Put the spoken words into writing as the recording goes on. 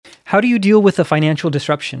How do you deal with a financial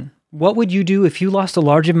disruption? What would you do if you lost a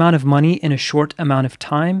large amount of money in a short amount of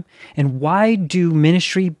time? And why do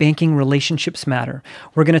ministry banking relationships matter?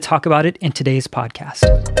 We're going to talk about it in today's podcast.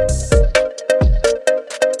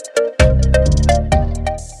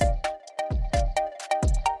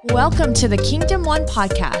 Welcome to the Kingdom One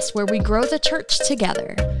podcast, where we grow the church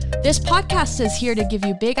together. This podcast is here to give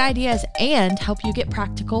you big ideas and help you get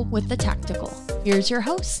practical with the tactical. Here's your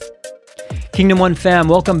host. Kingdom One fam,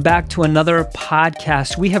 welcome back to another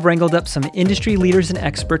podcast. We have wrangled up some industry leaders and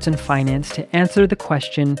experts in finance to answer the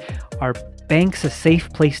question, are banks a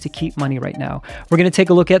safe place to keep money right now? We're going to take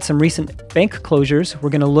a look at some recent bank closures. We're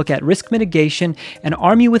going to look at risk mitigation and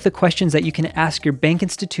arm you with the questions that you can ask your bank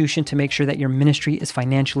institution to make sure that your ministry is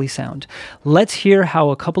financially sound. Let's hear how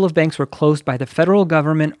a couple of banks were closed by the federal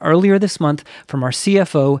government earlier this month from our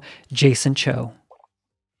CFO, Jason Cho.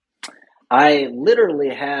 I literally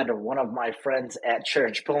had one of my friends at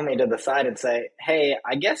church pull me to the side and say, "Hey,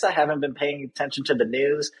 I guess I haven't been paying attention to the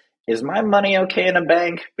news. Is my money okay in a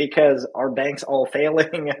bank? Because our bank's all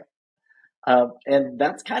failing." And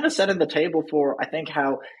that's kind of setting the table for, I think,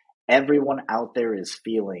 how everyone out there is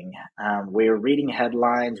feeling. We're reading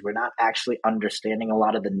headlines. We're not actually understanding a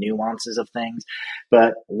lot of the nuances of things.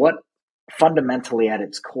 But what fundamentally at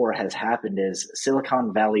its core has happened is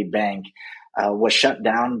Silicon Valley Bank was shut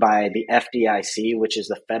down by the FDIC, which is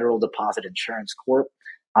the Federal Deposit Insurance Corp,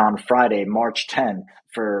 on Friday, March 10th,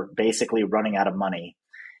 for basically running out of money.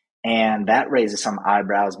 And that raises some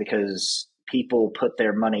eyebrows because people put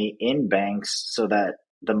their money in banks so that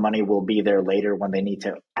the money will be there later when they need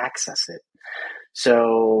to access it.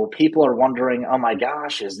 So people are wondering, oh my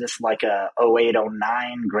gosh, is this like a 08,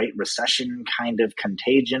 09 Great Recession kind of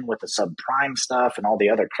contagion with the subprime stuff and all the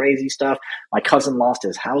other crazy stuff? My cousin lost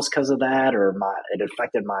his house because of that, or it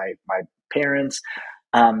affected my parents.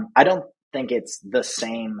 I don't think it's the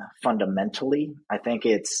same fundamentally. I think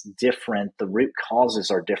it's different. The root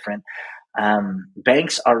causes are different.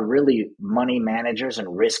 Banks are really money managers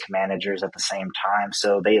and risk managers at the same time.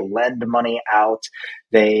 So they lend money out.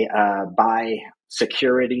 They buy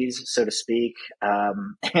securities, so to speak.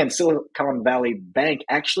 And Silicon Valley Bank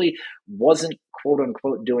actually wasn't, quote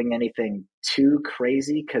unquote, doing anything too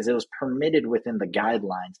crazy because it was permitted within the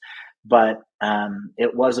guidelines. But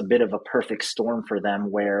it was a bit of a perfect storm for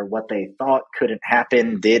them where what they thought couldn't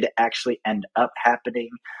happen did actually end up happening.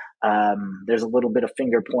 There's a little bit of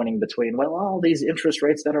finger pointing between, well, all these interest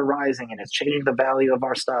rates that are rising and it's changing the value of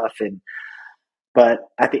our stuff. But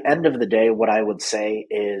at the end of the day, what I would say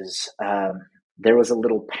is there was a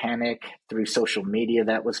little panic through social media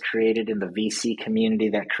that was created in the VC community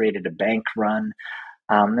that created a bank run.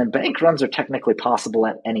 And bank runs are technically possible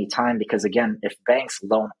at any time because, again, if banks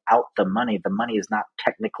loan out the money is not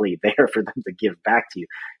technically there for them to give back to you.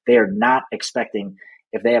 They are not expecting,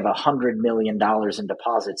 if they have $100 million in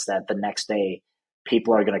deposits, that the next day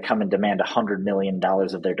people are going to come and demand $100 million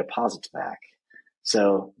of their deposits back.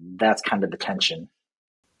 So that's kind of the tension.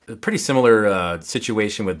 A pretty similar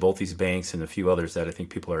situation with both these banks and a few others that I think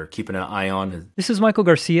people are keeping an eye on. This is Michael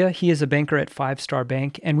Garcia. He is a banker at Five Star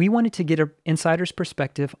Bank, and we wanted to get an insider's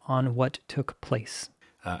perspective on what took place.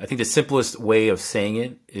 I think the simplest way of saying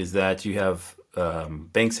it is that you have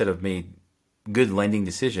banks that have made good lending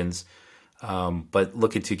decisions, but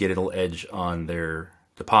looking to get a little edge on their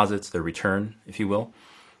deposits, their return, if you will.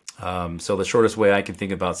 So the shortest way I can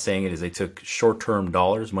think about saying it is they took short-term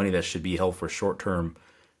dollars, money that should be held for short-term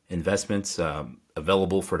investments,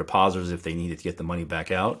 available for depositors if they needed to get the money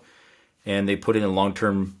back out, and they put it in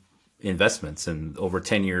long-term investments and over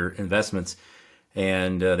 10-year investments,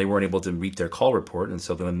 and they weren't able to meet their call report. And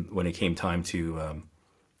so then when it came time to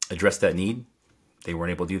address that need, they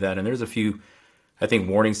weren't able to do that. And there's a few, I think,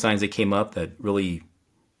 warning signs that came up that really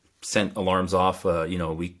sent alarms off, I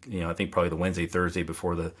think probably the Wednesday, Thursday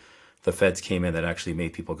before the feds came in, that actually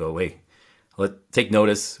made people go, wait, take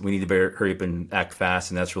notice. We need to hurry up and act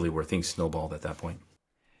fast. And that's really where things snowballed at that point.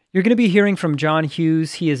 You're going to be hearing from John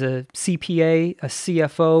Hughes. He is a CPA, a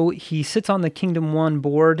CFO. He sits on the Kingdom One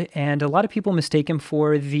board, and a lot of people mistake him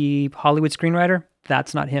for the Hollywood screenwriter.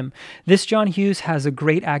 That's not him. This John Hughes has a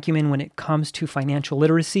great acumen when it comes to financial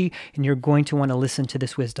literacy, and you're going to want to listen to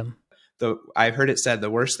this wisdom. I've heard it said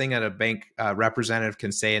the worst thing that a bank representative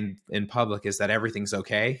can say in public is that everything's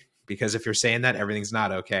okay. Because if you're saying that, everything's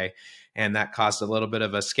not okay. And that caused a little bit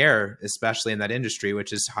of a scare, especially in that industry,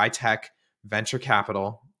 which is high tech, venture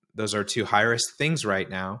capital. Those are two high risk things right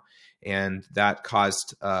now. And that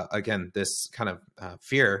caused, again, this kind of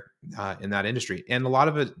fear in that industry. And a lot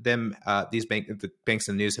of these banks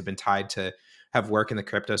in the news have been tied to have work in the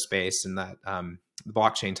crypto space, and that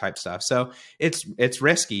blockchain type stuff. So it's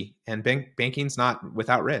risky, and banking's not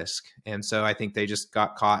without risk. And so I think they just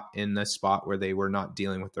got caught in the spot where they were not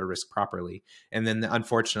dealing with their risk properly. And then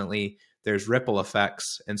unfortunately, there's ripple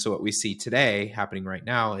effects. And so what we see today happening right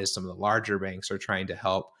now is some of the larger banks are trying to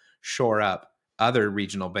help shore up other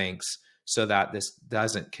regional banks so that this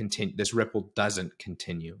doesn't continue, this ripple doesn't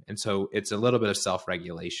continue. And so it's a little bit of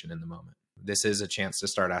self-regulation in the moment. This is a chance to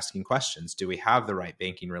start asking questions. Do we have the right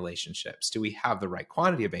banking relationships? Do we have the right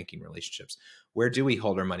quantity of banking relationships? Where do we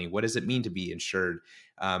hold our money? What does it mean to be insured?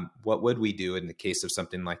 What would we do in the case of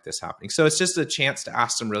something like this happening? So it's just a chance to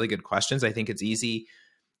ask some really good questions. I think it's easy,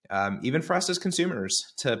 even for us as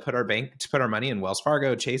consumers, to put our money in Wells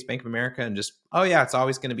Fargo, Chase, Bank of America, and just, oh yeah, it's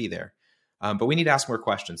always going to be there. But we need to ask more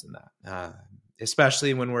questions than that,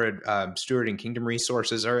 especially when we're stewarding Kingdom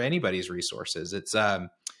resources or anybody's resources. It's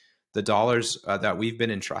the dollars that we've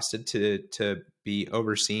been entrusted to be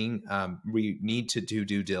overseeing. We need to do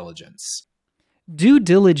due diligence. Due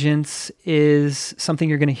diligence is something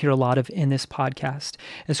you're going to hear a lot of in this podcast.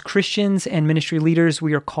 As Christians and ministry leaders,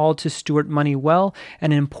 we are called to steward money well,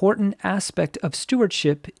 and an important aspect of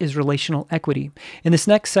stewardship is relational equity. In this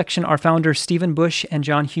next section, our founders Stephen Bush and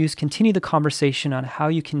John Hughes continue the conversation on how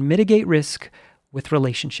you can mitigate risk with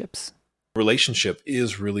relationships. Relationship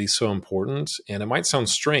is really so important, and it might sound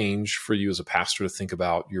strange for you as a pastor to think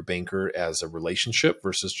about your banker as a relationship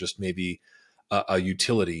versus just maybe a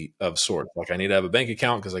utility of sorts. Like, I need to have a bank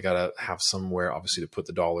account because I got to have somewhere, obviously, to put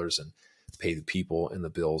the dollars and pay the people and the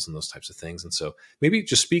bills and those types of things. And so maybe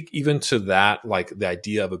just speak even to that, like the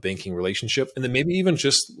idea of a banking relationship, and then maybe even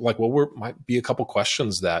just like, well, might be a couple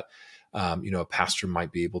questions that a pastor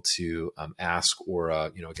might be able to ask, or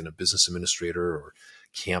again, a business administrator or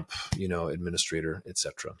camp administrator,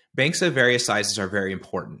 etc. Banks of various sizes are very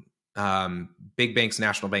important. Big banks,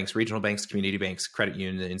 national banks, regional banks, community banks, credit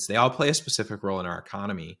unions, they all play a specific role in our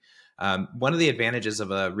economy. One of the advantages of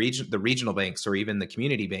the regional banks or even the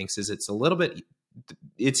community banks is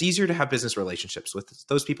it's easier to have business relationships with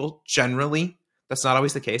those people. Generally, that's not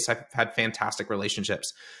always the case. I've had fantastic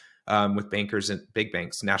relationships with bankers and big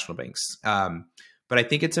banks, national banks. But I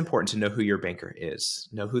think it's important to know who your banker is,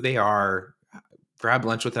 know who they are, grab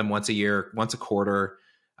lunch with them once a year, once a quarter.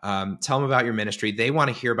 Tell them about your ministry. They want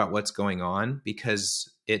to hear about what's going on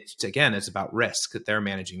because it's about risk, that they're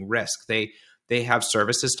managing risk. They have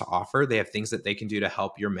services to offer. They have things that they can do to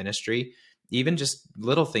help your ministry. Even just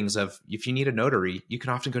little things of, if you need a notary, you can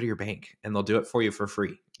often go to your bank and they'll do it for you for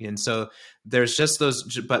free. And so there's just those,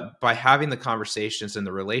 but by having the conversations and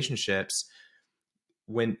the relationships,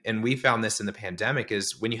 and we found this in the pandemic,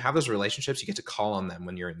 is when you have those relationships, you get to call on them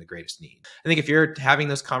when you're in the greatest need. I think if you're having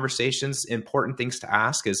those conversations, important things to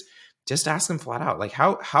ask is just ask them flat out, like,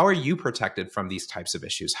 how are you protected from these types of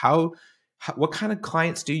issues? What kind of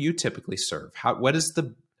clients do you typically serve? What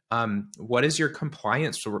is your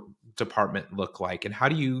compliance department look like? And how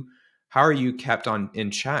are you kept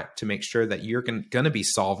in check to make sure that you're going to be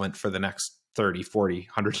solvent for the next 30, 40,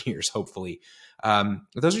 100 years, hopefully?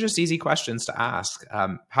 Those are just easy questions to ask.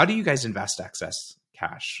 How do you guys invest excess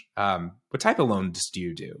cash? What type of loans do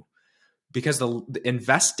you do? Because the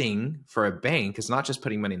investing for a bank is not just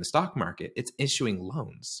putting money in the stock market, it's issuing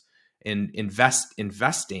loans and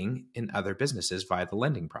investing in other businesses via the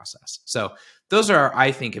lending process. So those are,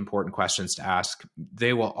 I think, important questions to ask.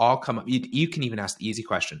 They will all come up. You can even ask the easy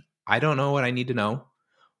question. I don't know what I need to know.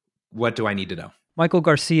 What do I need to know? Michael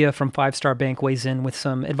Garcia from Five Star Bank weighs in with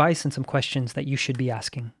some advice and some questions that you should be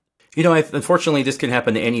asking. Unfortunately, this can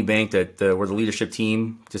happen to any bank where the leadership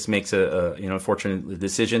team just makes a unfortunate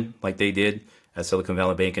decision like they did at Silicon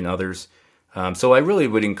Valley Bank and others. So I really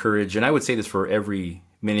would encourage, and I would say this for every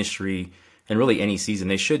ministry and really any season,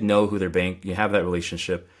 they should know who their bank, you have that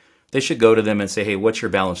relationship. They should go to them and say, hey, what's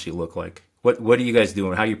your balance sheet look like? What are you guys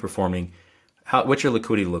doing? How are you performing? What's your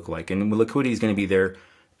liquidity look like? And liquidity is going to be their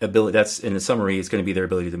ability. That's in the summary. It's going to be their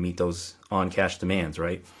ability to meet those on-cash demands,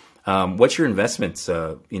 right? What's your investments?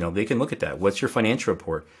 They can look at that. What's your financial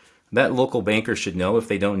report? That local banker should know. If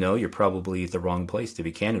they don't know, you're probably at the wrong place, to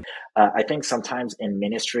be candid. I think sometimes in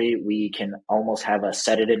ministry, we can almost have a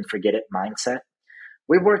set it and forget it mindset.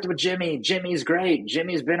 We've worked with Jimmy. Jimmy's great.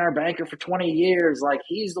 Jimmy's been our banker for 20 years. Like,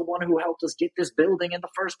 he's the one who helped us get this building in the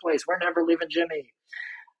first place. We're never leaving Jimmy.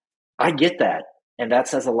 I get that. And that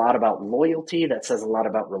says a lot about loyalty. That says a lot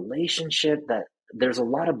about relationship. That there's a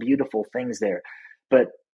lot of beautiful things there. But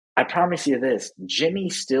I promise you this, Jimmy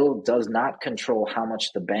still does not control how much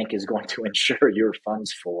the bank is going to insure your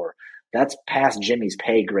funds for. That's past Jimmy's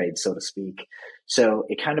pay grade, so to speak. So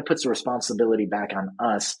it kind of puts the responsibility back on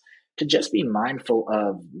us to just be mindful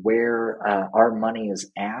of where our money is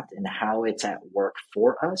at and how it's at work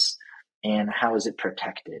for us. and how is it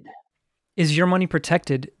protected? Is your money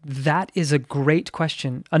protected? That is a great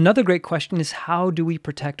question. Another great question is, how do we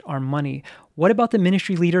protect our money? What about the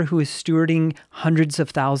ministry leader who is stewarding hundreds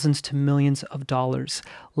of thousands to millions of dollars?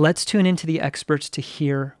 Let's tune into the experts to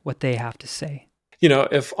hear what they have to say.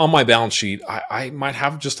 If on my balance sheet, I might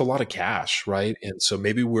have just a lot of cash, right? And so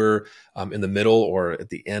maybe we're in the middle or at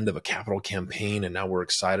the end of a capital campaign, and now we're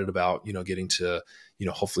excited about, getting to,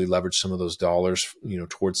 hopefully leverage some of those dollars,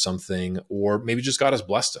 towards something, or maybe just God has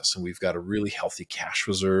blessed us and we've got a really healthy cash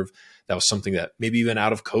reserve. That was something that maybe even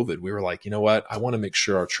out of COVID, we were like, you know what, I want to make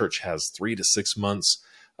sure our church has 3 to 6 months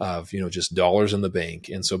of, just dollars in the bank.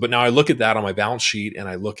 And so, but now I look at that on my balance sheet and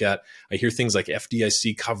I hear things like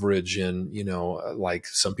FDIC coverage and, like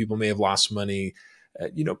some people may have lost money.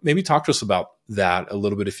 Maybe talk to us about that a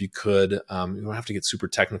little bit if you could. You don't have to get super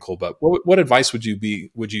technical, but what advice would you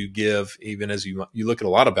give, even as you look at a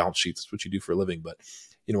lot of balance sheets? That's what you do for a living, but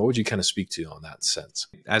what would you kind of speak to on that sense?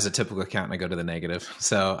 As a typical accountant, I go to the negative.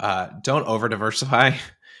 So don't over diversify,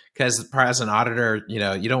 because as an auditor, you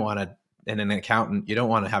don't want to, and an accountant, you don't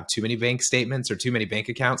want to have too many bank statements or too many bank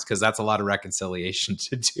accounts, because that's a lot of reconciliation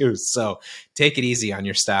to do. So take it easy on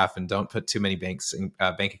your staff and don't put too many bank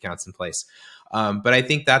accounts in place. But I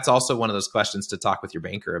think that's also one of those questions to talk with your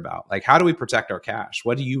banker about. Like, how do we protect our cash?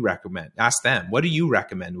 What do you recommend? Ask them, what do you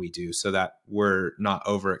recommend we do so that we're not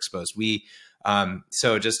overexposed?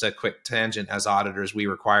 So just a quick tangent, as auditors,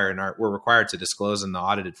 we're required to disclose in the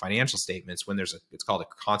audited financial statements when it's called a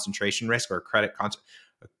concentration risk or credit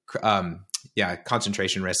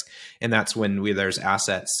concentration risk. And that's when there's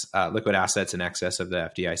liquid assets in excess of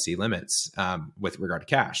the FDIC limits with regard to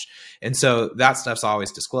cash. And so that stuff's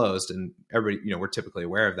always disclosed, and everybody, we're typically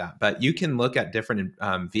aware of that. But you can look at different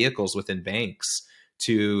vehicles within banks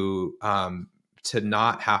to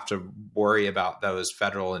not have to worry about those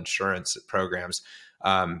federal insurance programs.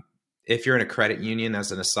 If you're in a credit union,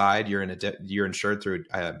 as an aside, you're insured through,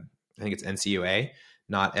 I think it's NCUA,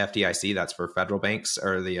 not FDIC. That's for federal banks,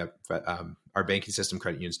 or our banking system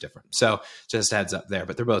credit union is different. So just heads up there,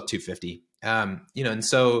 but they're both $250. And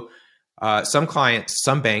so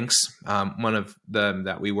some banks, one of them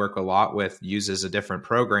that we work a lot with, uses a different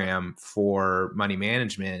program for money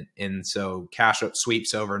management. And so cash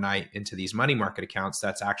sweeps overnight into these money market accounts.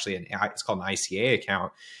 That's actually it's called an ICA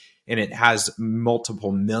account, and it has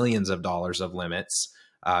multiple millions of dollars of limits.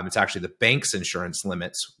 It's actually the bank's insurance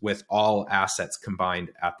limits with all assets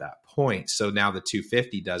combined at that point. So now the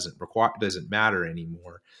 250 doesn't matter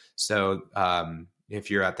anymore. So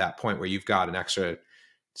if you're at that point where you've got an extra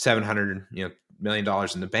 $700 million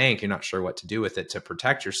in the bank, you're not sure what to do with it to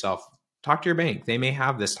protect yourself, talk to your bank. They may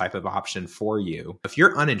have this type of option for you. If you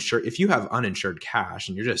have uninsured cash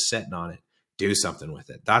and you're just sitting on it, do something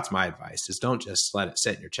with it. That's my advice, is don't just let it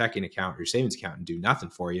sit in your checking account or your savings account and do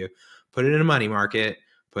nothing for you. Put it in a money market,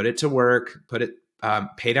 put it to work,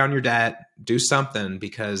 pay down your debt, do something,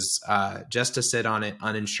 because just to sit on it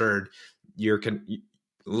uninsured,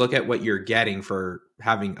 look at what you're getting for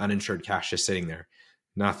having uninsured cash just sitting there.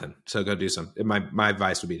 Nothing. So go do something. My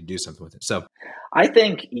advice would be to do something with it. So I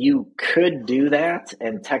think you could do that,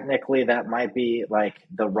 and technically that might be like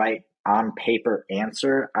the right on paper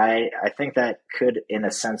answer. I think that could, in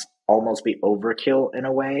a sense, almost be overkill in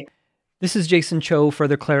a way. This is Jason Cho,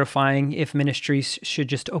 further clarifying if ministries should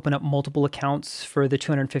just open up multiple accounts for the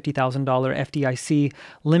 $250,000 FDIC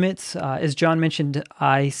limits. As John mentioned,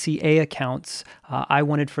 ICA accounts, I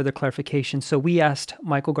wanted further clarification. So we asked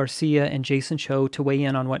Michael Garcia and Jason Cho to weigh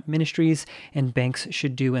in on what ministries and banks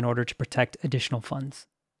should do in order to protect additional funds.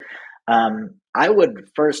 I would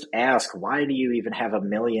first ask, why do you even have $1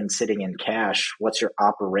 million sitting in cash? What's your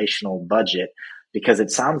operational budget? Because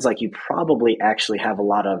it sounds like you probably actually have a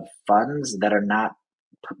lot of funds that are not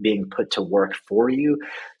being put to work for you.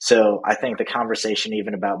 So I think the conversation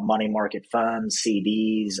even about money market funds,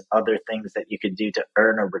 CDs, other things that you could do to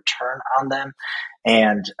earn a return on them.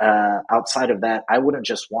 And outside of that, I wouldn't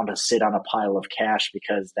just want to sit on a pile of cash,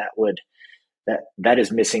 because that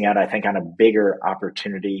is missing out, I think, on a bigger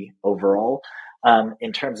opportunity overall.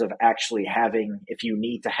 In terms of actually if you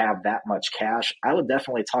need to have that much cash, I would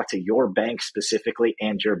definitely talk to your bank specifically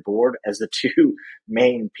and your board as the two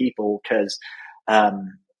main people, because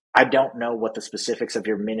I don't know what the specifics of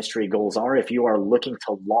your ministry goals are. If you are looking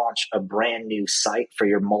to launch a brand new site for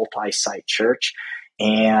your multi-site church,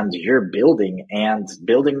 and you're building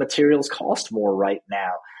materials cost more right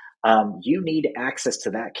now, you need access to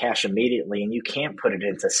that cash immediately, and you can't put it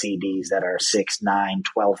into CDs that are 6, 9,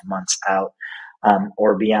 12 months out.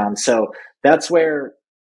 Or beyond. So that's where,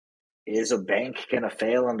 is a bank going to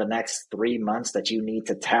fail in the next 3 months that you need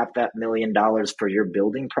to tap that $1 million for your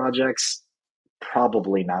building projects?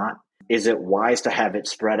 Probably not. is it wise to have it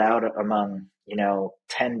spread out among,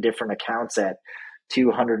 10 different accounts at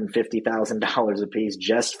 $250,000 a piece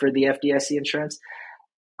just for the FDIC insurance?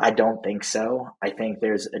 I don't think so. I think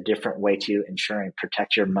there's a different way to ensure and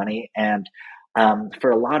protect your money. And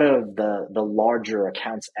for a lot of the larger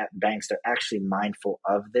accounts at banks, they're actually mindful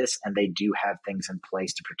of this, and they do have things in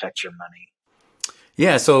place to protect your money.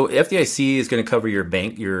 Yeah, so FDIC is going to cover your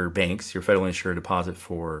banks, your federally insured deposit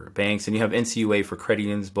for banks, and you have NCUA for credit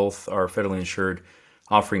unions. Both are federally insured,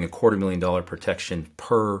 offering $250,000 protection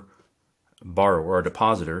per borrower or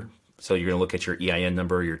depositor. So you're going to look at your EIN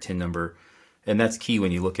number, your TIN number, and that's key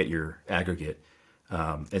when you look at your aggregate.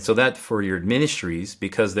 And so that for your ministries,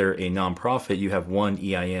 because they're a nonprofit, you have one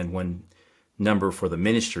EIN, one number for the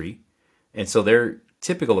ministry, and so their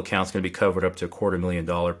typical account's going to be covered up to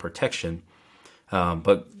 $250,000 protection.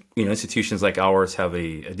 But institutions like ours have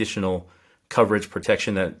a additional coverage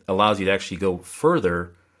protection that allows you to actually go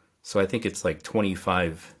further. So I think it's like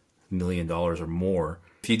 $25 million or more.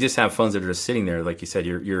 If you just have funds that are just sitting there, like you said,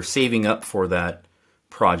 you're saving up for that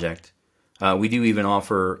project. We do even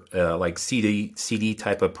offer like CD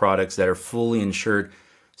type of products that are fully insured.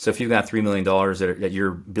 So if you've got $3 million that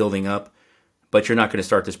you're building up, but you're not going to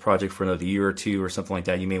start this project for another year or two or something like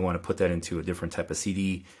that, you may want to put that into a different type of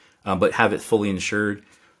CD. But have it fully insured.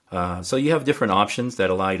 So you have different options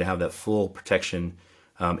that allow you to have that full protection.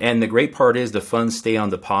 And the great part is the funds stay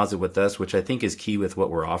on deposit with us, which I think is key with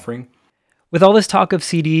what we're offering. With all this talk of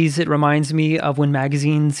CDs, it reminds me of when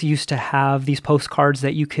magazines used to have these postcards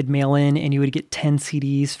that you could mail in and you would get 10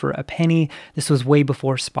 CDs for a penny. This was way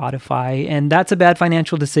before Spotify, and that's a bad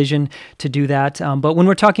financial decision to do that. But when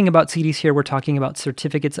we're talking about CDs here, we're talking about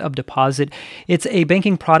certificates of deposit. It's a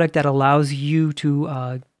banking product that allows you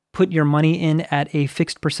to put your money in at a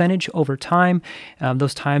fixed percentage over time.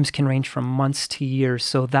 Those times can range from months to years.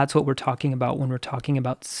 So that's what we're talking about when we're talking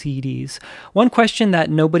about CDs. One question that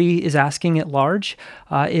nobody is asking at large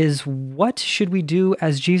is, what should we do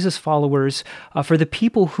as Jesus followers for the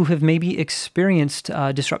people who have maybe experienced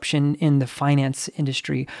disruption in the finance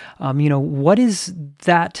industry? What is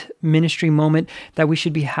that ministry moment that we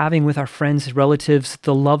should be having with our friends, relatives,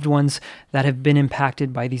 the loved ones that have been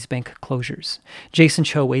impacted by these bank closures? Jason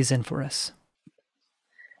Cho weighs in for us.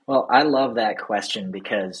 Well, I love that question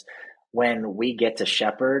because when we get to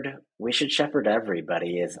shepherd, we should shepherd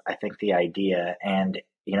everybody is, I think, the idea. And,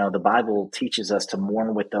 the Bible teaches us to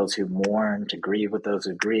mourn with those who mourn, to grieve with those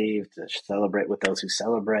who grieve, to celebrate with those who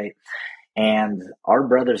celebrate. And our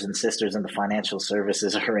brothers and sisters in the financial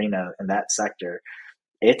services arena in that sector,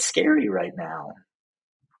 it's scary right now,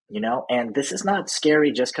 and this is not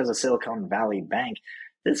scary just because of Silicon Valley Bank.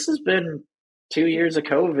 This has been 2 years of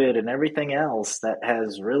COVID and everything else that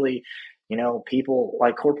has really, people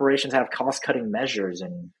like corporations have cost-cutting measures.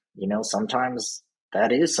 And, sometimes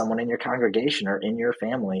that is someone in your congregation or in your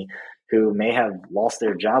family who may have lost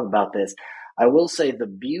their job about this. I will say the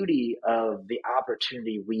beauty of the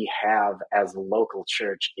opportunity we have as a local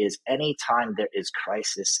church is anytime there is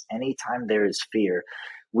crisis, anytime there is fear,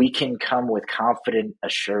 we can come with confident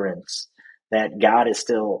assurance that God is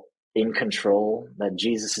still in control, that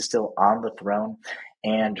Jesus is still on the throne.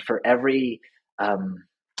 And for every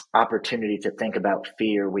opportunity to think about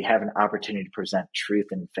fear, we have an opportunity to present truth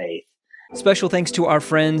and faith. Special thanks to our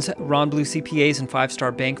friends, Ron Blue CPAs and 5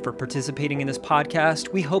 Star Bank, for participating in this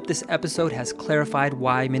podcast. We hope this episode has clarified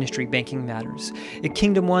why ministry banking matters. At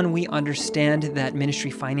Kingdom One, we understand that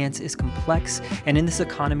ministry finance is complex, and in this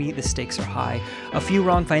economy, the stakes are high. A few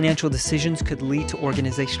wrong financial decisions could lead to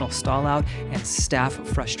organizational stallout and staff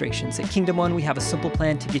frustrations. At Kingdom One, we have a simple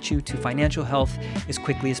plan to get you to financial health as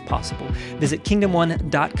quickly as possible. Visit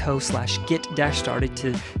kingdomone.co/get-started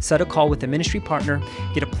to set a call with a ministry partner,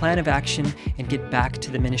 get a plan of action, and get back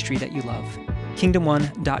to the ministry that you love.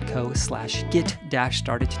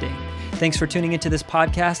 kingdomone.co/get-started today. Thanks for tuning into this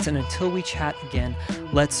podcast, and until we chat again,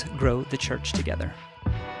 let's grow the church together.